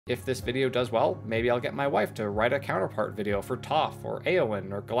If this video does well, maybe I'll get my wife to write a counterpart video for Toph or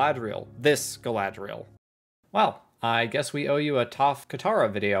Eowyn or Galadriel. This Galadriel. Well, I guess we owe you a Toph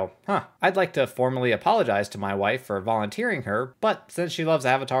Katara video. I'd like to formally apologize to my wife for volunteering her, but since she loves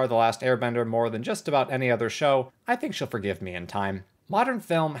Avatar: The Last Airbender more than just about any other show, I think she'll forgive me in time. Modern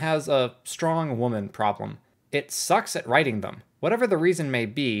film has a strong woman problem. It sucks at writing them. Whatever the reason may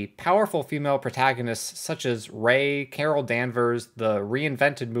be, powerful female protagonists such as Rey, Carol Danvers, the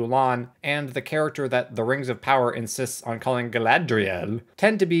reinvented Mulan, and the character that The Rings of Power insists on calling Galadriel,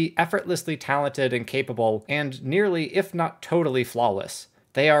 tend to be effortlessly talented and capable, and nearly, if not totally, flawless.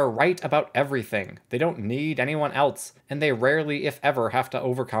 They are right about everything, they don't need anyone else, and they rarely, if ever, have to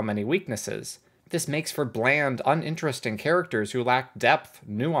overcome any weaknesses. This makes for bland, uninteresting characters who lack depth,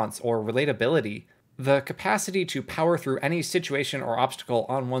 nuance, or relatability. The capacity to power through any situation or obstacle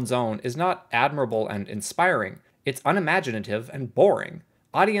on one's own is not admirable and inspiring. It's unimaginative and boring.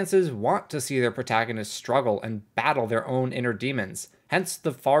 Audiences want to see their protagonists struggle and battle their own inner demons. Hence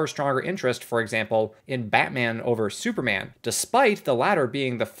the far stronger interest, for example, in Batman over Superman, despite the latter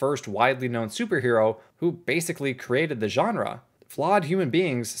being the first widely known superhero who basically created the genre. Flawed human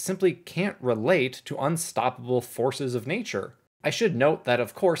beings simply can't relate to unstoppable forces of nature. I should note that,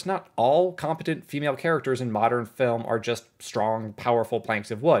 of course, not all competent female characters in modern film are just strong, powerful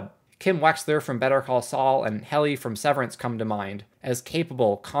planks of wood. Kim Wexler from Better Call Saul and Helly from Severance come to mind as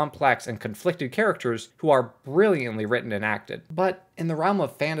capable, complex, and conflicted characters who are brilliantly written and acted. But in the realm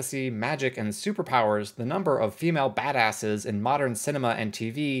of fantasy, magic, and superpowers, the number of female badasses in modern cinema and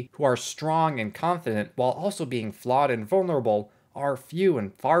TV who are strong and confident while also being flawed and vulnerable are few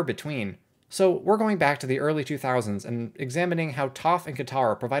and far between. So we're going back to the early 2000s and examining how Toph and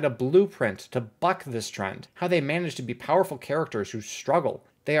Katara provide a blueprint to buck this trend, how they manage to be powerful characters who struggle.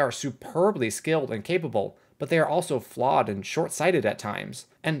 They are superbly skilled and capable, but they are also flawed and short-sighted at times.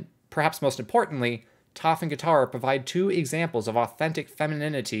 And perhaps most importantly, Toph and Katara provide two examples of authentic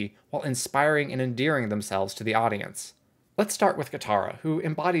femininity while inspiring and endearing themselves to the audience. Let's start with Katara, who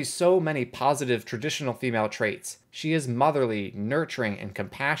embodies so many positive traditional female traits. She is motherly, nurturing, and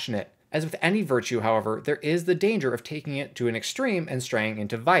compassionate. As with any virtue, however, there is the danger of taking it to an extreme and straying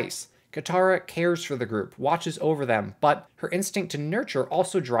into vice. Katara cares for the group, watches over them, but her instinct to nurture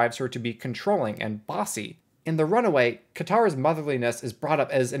also drives her to be controlling and bossy. In The Runaway, Katara's motherliness is brought up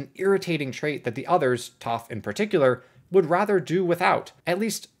as an irritating trait that the others, Toph in particular, would rather do without, at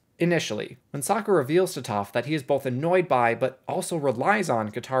least initially. When Sokka reveals to Toph that he is both annoyed by but also relies on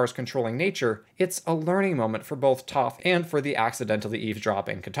Katara's controlling nature, it's a learning moment for both Toph and for the accidentally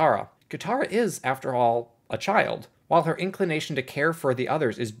eavesdropping Katara. Katara is, after all, a child. While her inclination to care for the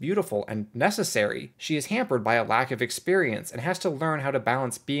others is beautiful and necessary, she is hampered by a lack of experience and has to learn how to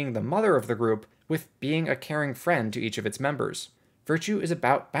balance being the mother of the group with being a caring friend to each of its members. Virtue is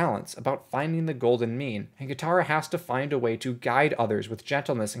about balance, about finding the golden mean, and Katara has to find a way to guide others with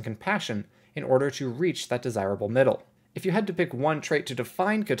gentleness and compassion in order to reach that desirable middle. If you had to pick one trait to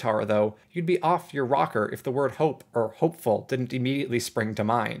define Katara, though, you'd be off your rocker if the word hope or hopeful didn't immediately spring to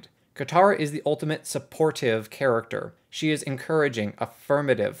mind. Katara is the ultimate supportive character. She is encouraging,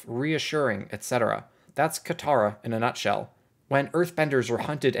 affirmative, reassuring, etc. That's Katara in a nutshell. When earthbenders were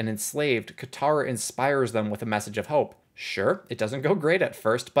hunted and enslaved, Katara inspires them with a message of hope. Sure, it doesn't go great at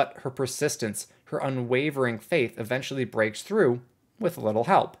first, but her persistence, her unwavering faith eventually breaks through, with a little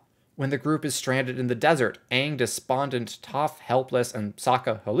help. When the group is stranded in the desert, Aang despondent, Toph helpless, and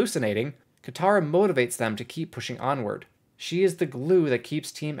Sokka hallucinating, Katara motivates them to keep pushing onward. She is the glue that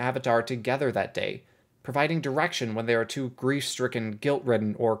keeps Team Avatar together that day, providing direction when they are too grief-stricken,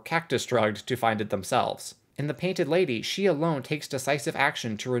 guilt-ridden, or cactus-drugged to find it themselves. In The Painted Lady, she alone takes decisive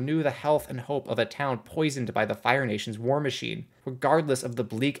action to renew the health and hope of a town poisoned by the Fire Nation's war machine, regardless of the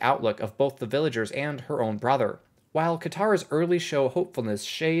bleak outlook of both the villagers and her own brother. While Katara's early show hopefulness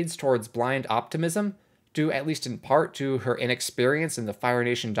shades towards blind optimism, due at least in part to her inexperience in the Fire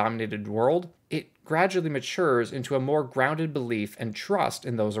Nation-dominated world, it gradually matures into a more grounded belief and trust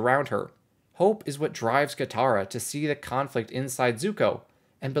in those around her. Hope is what drives Katara to see the conflict inside Zuko,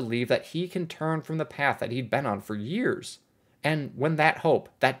 and believe that he can turn from the path that he'd been on for years. And when that hope,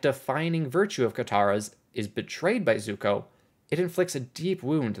 that defining virtue of Katara's, is betrayed by Zuko, it inflicts a deep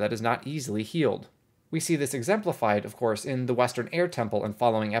wound that is not easily healed. We see this exemplified, of course, in the Western Air Temple and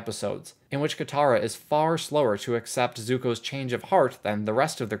following episodes, in which Katara is far slower to accept Zuko's change of heart than the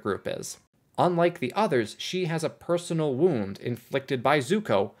rest of the group is. Unlike the others, she has a personal wound inflicted by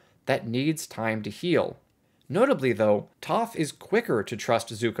Zuko that needs time to heal. Notably, though, Toph is quicker to trust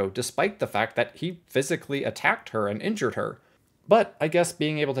Zuko despite the fact that he physically attacked her and injured her. But I guess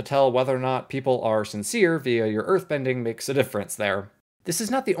being able to tell whether or not people are sincere via your earthbending makes a difference there. This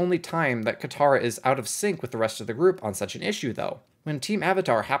is not the only time that Katara is out of sync with the rest of the group on such an issue, though. When Team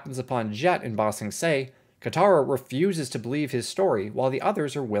Avatar happens upon Jet in Ba Sing Se, Katara refuses to believe his story while the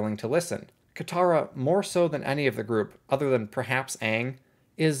others are willing to listen. Katara, more so than any of the group, other than perhaps Aang,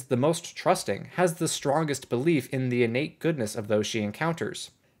 is the most trusting, has the strongest belief in the innate goodness of those she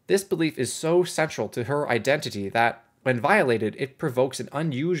encounters. This belief is so central to her identity that, when violated, it provokes an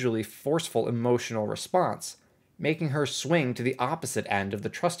unusually forceful emotional response, making her swing to the opposite end of the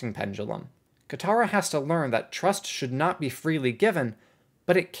trusting pendulum. Katara has to learn that trust should not be freely given,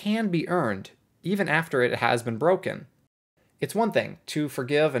 but it can be earned, even after it has been broken. It's one thing to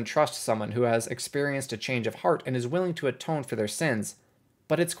forgive and trust someone who has experienced a change of heart and is willing to atone for their sins,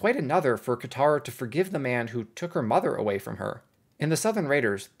 but it's quite another for Katara to forgive the man who took her mother away from her. In The Southern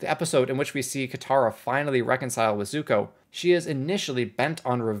Raiders, the episode in which we see Katara finally reconcile with Zuko, she is initially bent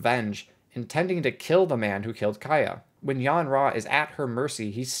on revenge, intending to kill the man who killed Kaya. When Yan Ra is at her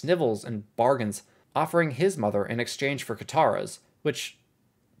mercy, he snivels and bargains, offering his mother in exchange for Katara's, which,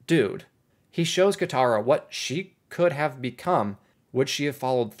 dude. He shows Katara what she could have become would she have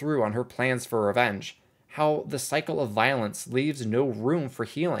followed through on her plans for revenge, how the cycle of violence leaves no room for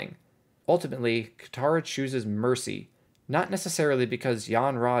healing. Ultimately, Katara chooses mercy, not necessarily because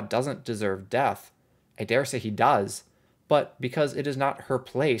Yan Ra doesn't deserve death, I dare say he does, but because it is not her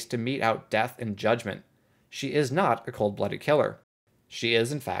place to mete out death and judgment. She is not a cold-blooded killer. She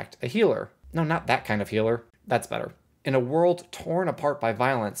is, in fact, a healer. No, not that kind of healer. That's better. In a world torn apart by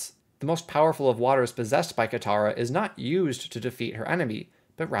violence, the most powerful of waters possessed by Katara is not used to defeat her enemy,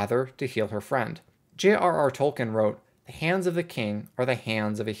 but rather to heal her friend. J.R.R. Tolkien wrote, "The hands of the king are the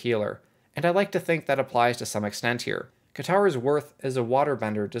hands of a healer," and I like to think that applies to some extent here. Katara's worth as a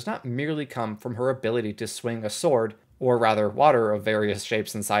waterbender does not merely come from her ability to swing a sword, or rather water of various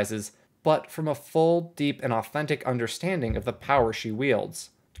shapes and sizes, but from a full, deep, and authentic understanding of the power she wields.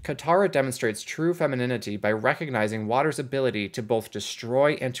 Katara demonstrates true femininity by recognizing water's ability to both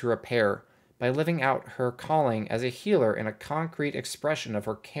destroy and to repair, by living out her calling as a healer in a concrete expression of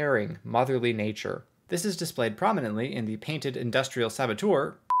her caring, motherly nature. This is displayed prominently in the painted industrial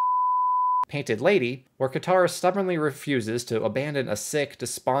saboteur, Painted Lady, where Katara stubbornly refuses to abandon a sick,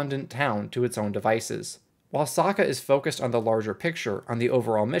 despondent town to its own devices. While Sokka is focused on the larger picture, on the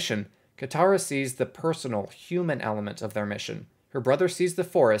overall mission, Katara sees the personal, human element of their mission. Her brother sees the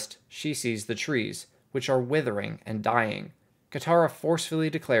forest, she sees the trees, which are withering and dying. Katara forcefully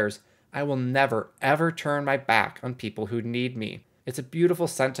declares, "I will never, ever turn my back on people who need me." It's a beautiful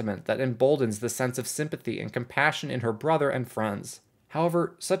sentiment that emboldens the sense of sympathy and compassion in her brother and friends.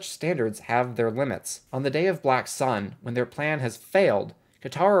 However, such standards have their limits. On the day of Black Sun, when their plan has failed,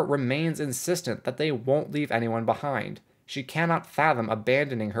 Katara remains insistent that they won't leave anyone behind. She cannot fathom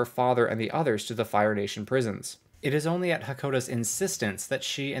abandoning her father and the others to the Fire Nation prisons. It is only at Hakoda's insistence that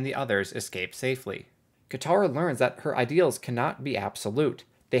she and the others escape safely. Katara learns that her ideals cannot be absolute.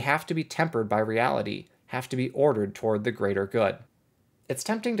 They have to be tempered by reality, have to be ordered toward the greater good. It's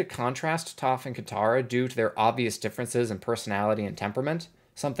tempting to contrast Toph and Katara due to their obvious differences in personality and temperament,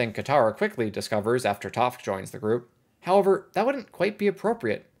 something Katara quickly discovers after Toph joins the group. However, that wouldn't quite be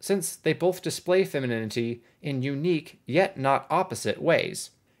appropriate, since they both display femininity in unique, yet not opposite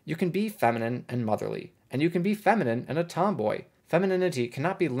ways. You can be feminine and motherly, and you can be feminine and a tomboy. Femininity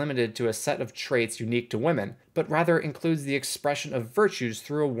cannot be limited to a set of traits unique to women, but rather includes the expression of virtues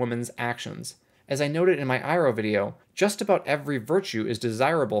through a woman's actions. As I noted in my Iroh video, just about every virtue is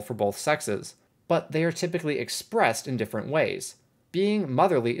desirable for both sexes, but they are typically expressed in different ways. Being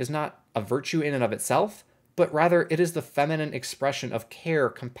motherly is not a virtue in and of itself, but rather it is the feminine expression of care,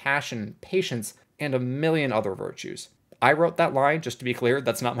 compassion, patience, and a million other virtues. I wrote that line, just to be clear,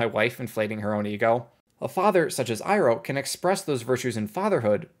 that's not my wife inflating her own ego. A father such as Iroh can express those virtues in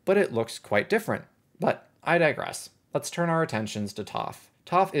fatherhood, but it looks quite different. But I digress. Let's turn our attentions to Toph.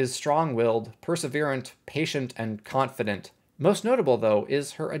 Toph is strong-willed, perseverant, patient, and confident. Most notable, though,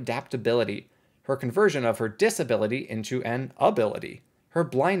 is her adaptability, her conversion of her disability into an ability. Her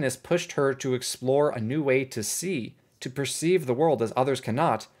blindness pushed her to explore a new way to see, to perceive the world as others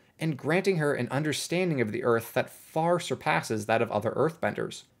cannot, and granting her an understanding of the Earth that far surpasses that of other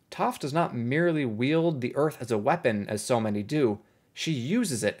Earthbenders. Toph does not merely wield the Earth as a weapon, as so many do. She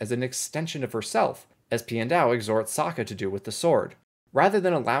uses it as an extension of herself, as Piandao exhorts Sokka to do with the sword. Rather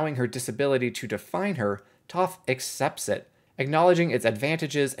than allowing her disability to define her, Toph accepts it, acknowledging its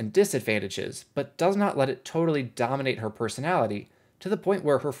advantages and disadvantages, but does not let it totally dominate her personality, to the point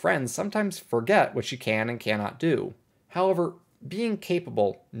where her friends sometimes forget what she can and cannot do. However, being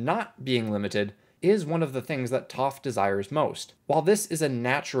capable, not being limited, is one of the things that Toph desires most. While this is a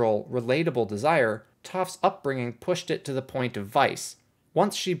natural, relatable desire, Toph's upbringing pushed it to the point of vice.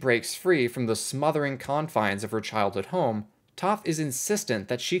 Once she breaks free from the smothering confines of her childhood home, Toph is insistent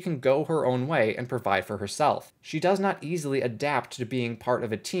that she can go her own way and provide for herself. She does not easily adapt to being part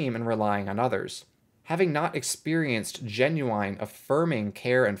of a team and relying on others. Having not experienced genuine, affirming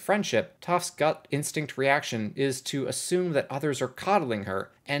care and friendship, Toph's gut instinct reaction is to assume that others are coddling her,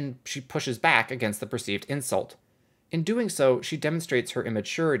 and she pushes back against the perceived insult. In doing so, she demonstrates her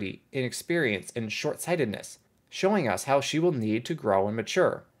immaturity, inexperience, and short-sightedness, showing us how she will need to grow and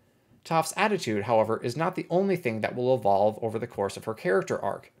mature. Toph's attitude, however, is not the only thing that will evolve over the course of her character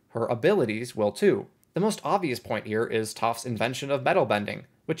arc. Her abilities will too. The most obvious point here is Toph's invention of metal bending,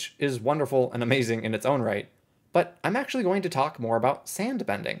 which is wonderful and amazing in its own right. But I'm actually going to talk more about sand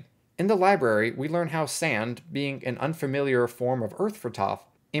bending. In the library, we learn how sand, being an unfamiliar form of earth for Toph,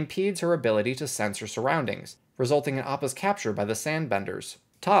 impedes her ability to sense her surroundings, resulting in Appa's capture by the sandbenders.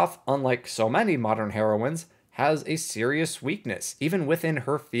 Toph, unlike so many modern heroines, has a serious weakness, even within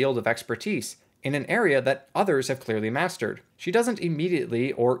her field of expertise, in an area that others have clearly mastered. She doesn't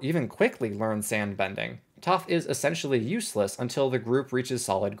immediately or even quickly learn sand bending. Toph is essentially useless until the group reaches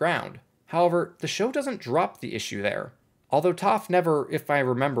solid ground. However, the show doesn't drop the issue there. Although Toph never, if I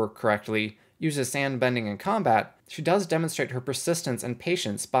remember correctly, uses sand bending in combat, she does demonstrate her persistence and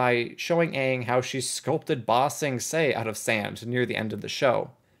patience by showing Aang how she sculpted Ba Sing Se out of sand near the end of the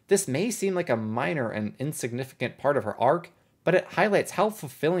show. This may seem like a minor and insignificant part of her arc, but it highlights how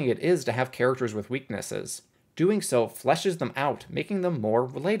fulfilling it is to have characters with weaknesses. Doing so fleshes them out, making them more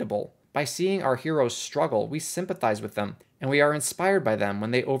relatable. By seeing our heroes struggle, we sympathize with them, and we are inspired by them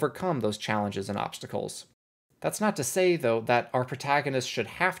when they overcome those challenges and obstacles. That's not to say, though, that our protagonists should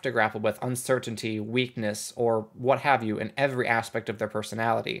have to grapple with uncertainty, weakness, or what have you in every aspect of their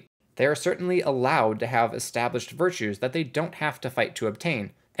personality. They are certainly allowed to have established virtues that they don't have to fight to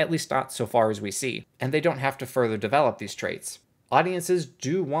obtain, at least not so far as we see, and they don't have to further develop these traits. Audiences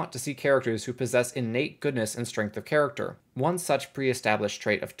do want to see characters who possess innate goodness and strength of character. One such pre-established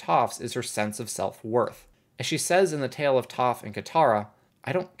trait of Toph's is her sense of self-worth. As she says in the tale of Toph and Katara,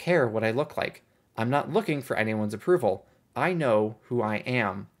 "I don't care what I look like. I'm not looking for anyone's approval. I know who I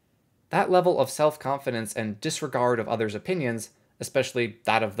am." That level of self-confidence and disregard of others' opinions, especially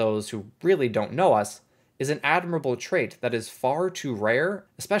that of those who really don't know us, is an admirable trait that is far too rare,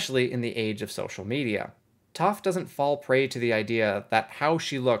 especially in the age of social media. Toph doesn't fall prey to the idea that how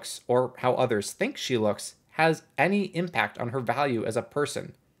she looks, or how others think she looks, has any impact on her value as a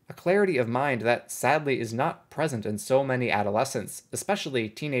person. A clarity of mind that sadly is not present in so many adolescents, especially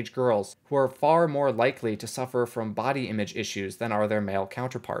teenage girls, who are far more likely to suffer from body image issues than are their male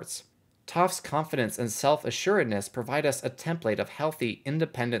counterparts. Toph's confidence and self-assuredness provide us a template of healthy,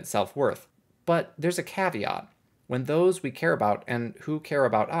 independent self-worth. But there's a caveat. When those we care about and who care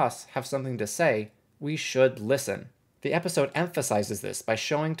about us have something to say, we should listen. The episode emphasizes this by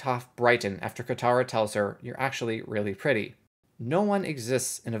showing Toph brighten after Katara tells her, "You're actually really pretty." No one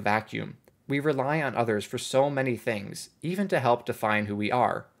exists in a vacuum. We rely on others for so many things, even to help define who we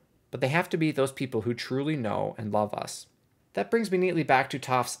are. But they have to be those people who truly know and love us. That brings me neatly back to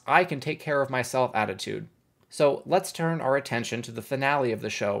Toph's "I can take care of myself" attitude. So let's turn our attention to the finale of the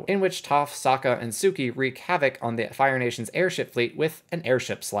show, in which Toph, Sokka, and Suki wreak havoc on the Fire Nation's airship fleet with an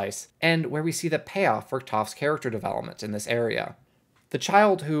airship slice, and where we see the payoff for Toph's character development in this area. The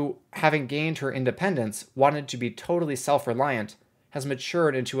child who, having gained her independence, wanted to be totally self-reliant, has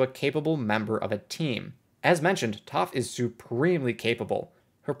matured into a capable member of a team. As mentioned, Toph is supremely capable.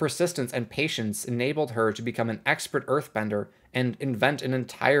 Her persistence and patience enabled her to become an expert earthbender and invent an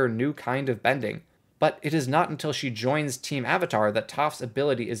entire new kind of bending. But it is not until she joins Team Avatar that Toph's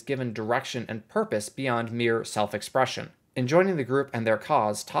ability is given direction and purpose beyond mere self-expression. In joining the group and their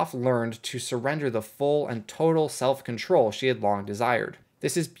cause, Toph learned to surrender the full and total self-control she had long desired.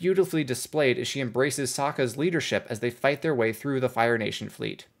 This is beautifully displayed as she embraces Sokka's leadership as they fight their way through the Fire Nation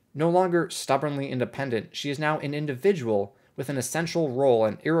fleet. No longer stubbornly independent, she is now an individual with an essential role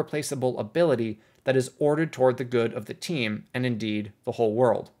and irreplaceable ability that is ordered toward the good of the team, and indeed, the whole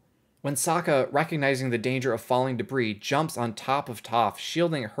world. When Sokka, recognizing the danger of falling debris, jumps on top of Toph,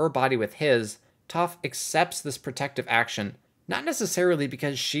 shielding her body with his, Toph accepts this protective action, not necessarily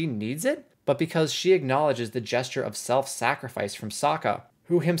because she needs it, but because she acknowledges the gesture of self-sacrifice from Sokka,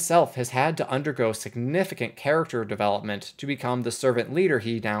 who himself has had to undergo significant character development to become the servant leader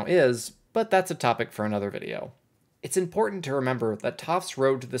he now is, but that's a topic for another video. It's important to remember that Toph's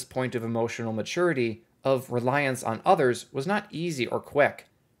road to this point of emotional maturity, of reliance on others, was not easy or quick.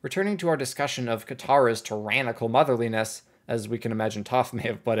 Returning to our discussion of Katara's tyrannical motherliness, as we can imagine Toph may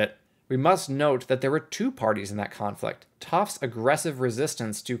have put it, we must note that there were two parties in that conflict. Toph's aggressive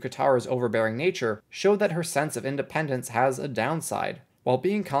resistance to Katara's overbearing nature showed that her sense of independence has a downside. While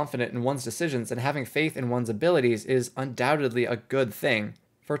being confident in one's decisions and having faith in one's abilities is undoubtedly a good thing,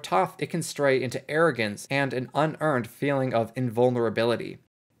 for Toph it can stray into arrogance and an unearned feeling of invulnerability.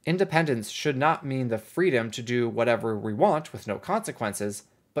 Independence should not mean the freedom to do whatever we want with no consequences,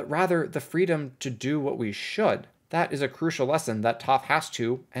 but rather the freedom to do what we should. That is a crucial lesson that Toph has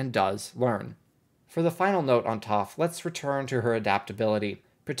to, and does, learn. For the final note on Toph, let's return to her adaptability,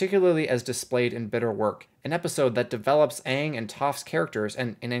 particularly as displayed in Bitter Work, an episode that develops Aang and Toph's characters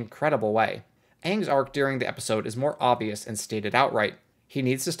in an incredible way. Aang's arc during the episode is more obvious and stated outright. He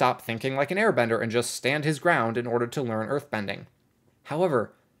needs to stop thinking like an airbender and just stand his ground in order to learn earthbending.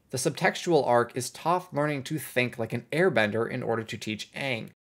 However, the subtextual arc is Toph learning to think like an airbender in order to teach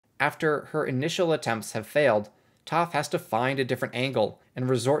Aang. After her initial attempts have failed, Toph has to find a different angle and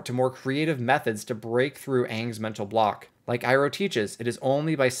resort to more creative methods to break through Aang's mental block. Like Iroh teaches, it is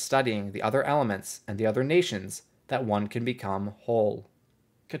only by studying the other elements and the other nations that one can become whole.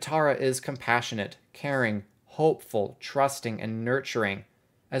 Katara is compassionate, caring, hopeful, trusting, and nurturing,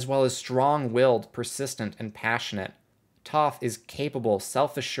 as well as strong-willed, persistent, and passionate. Toph is capable,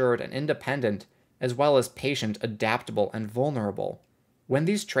 self-assured, and independent, as well as patient, adaptable, and vulnerable. When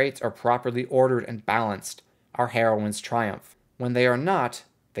these traits are properly ordered and balanced, our heroines triumph. When they are not,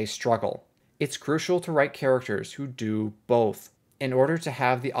 they struggle. It's crucial to write characters who do both, in order to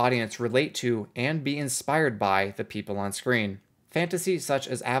have the audience relate to and be inspired by the people on screen. Fantasy such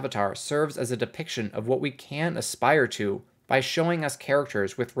as Avatar serves as a depiction of what we can aspire to by showing us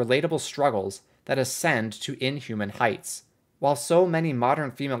characters with relatable struggles that ascend to inhuman heights. While so many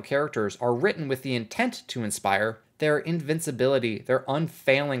modern female characters are written with the intent to inspire, their invincibility, their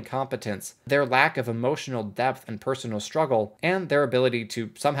unfailing competence, their lack of emotional depth and personal struggle, and their ability to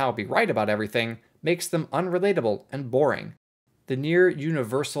somehow be right about everything makes them unrelatable and boring. The near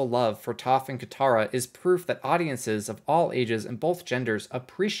universal love for Toph and Katara is proof that audiences of all ages and both genders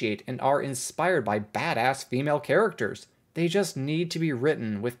appreciate and are inspired by badass female characters. They just need to be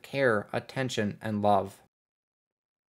written with care, attention, and love.